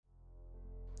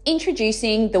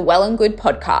Introducing the Well+Good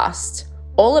podcast,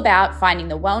 all about finding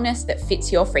the wellness that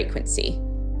fits your frequency.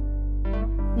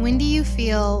 When do you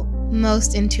feel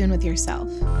most in tune with yourself?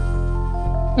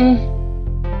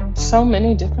 So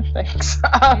many different things.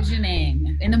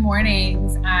 Visioning. In the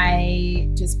mornings, I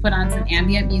just put on some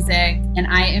ambient music and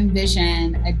I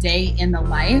envision a day in the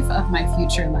life of my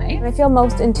future life. When I feel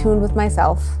most in tune with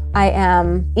myself, I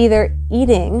am either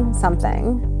eating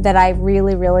something that I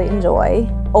really, really enjoy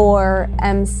or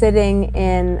am sitting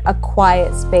in a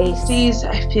quiet space.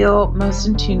 I feel most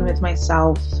in tune with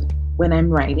myself when I'm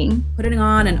writing. Putting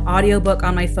on an audiobook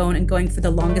on my phone and going for the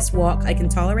longest walk I can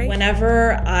tolerate.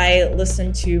 Whenever I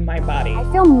listen to my body. I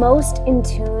feel most in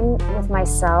tune with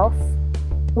myself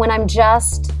when I'm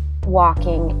just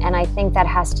walking, and I think that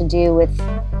has to do with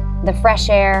the fresh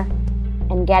air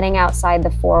and getting outside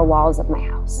the four walls of my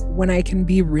house. When I can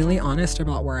be really honest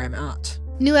about where I'm at.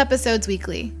 New episodes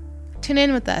weekly. Tune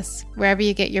in with us wherever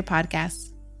you get your podcasts.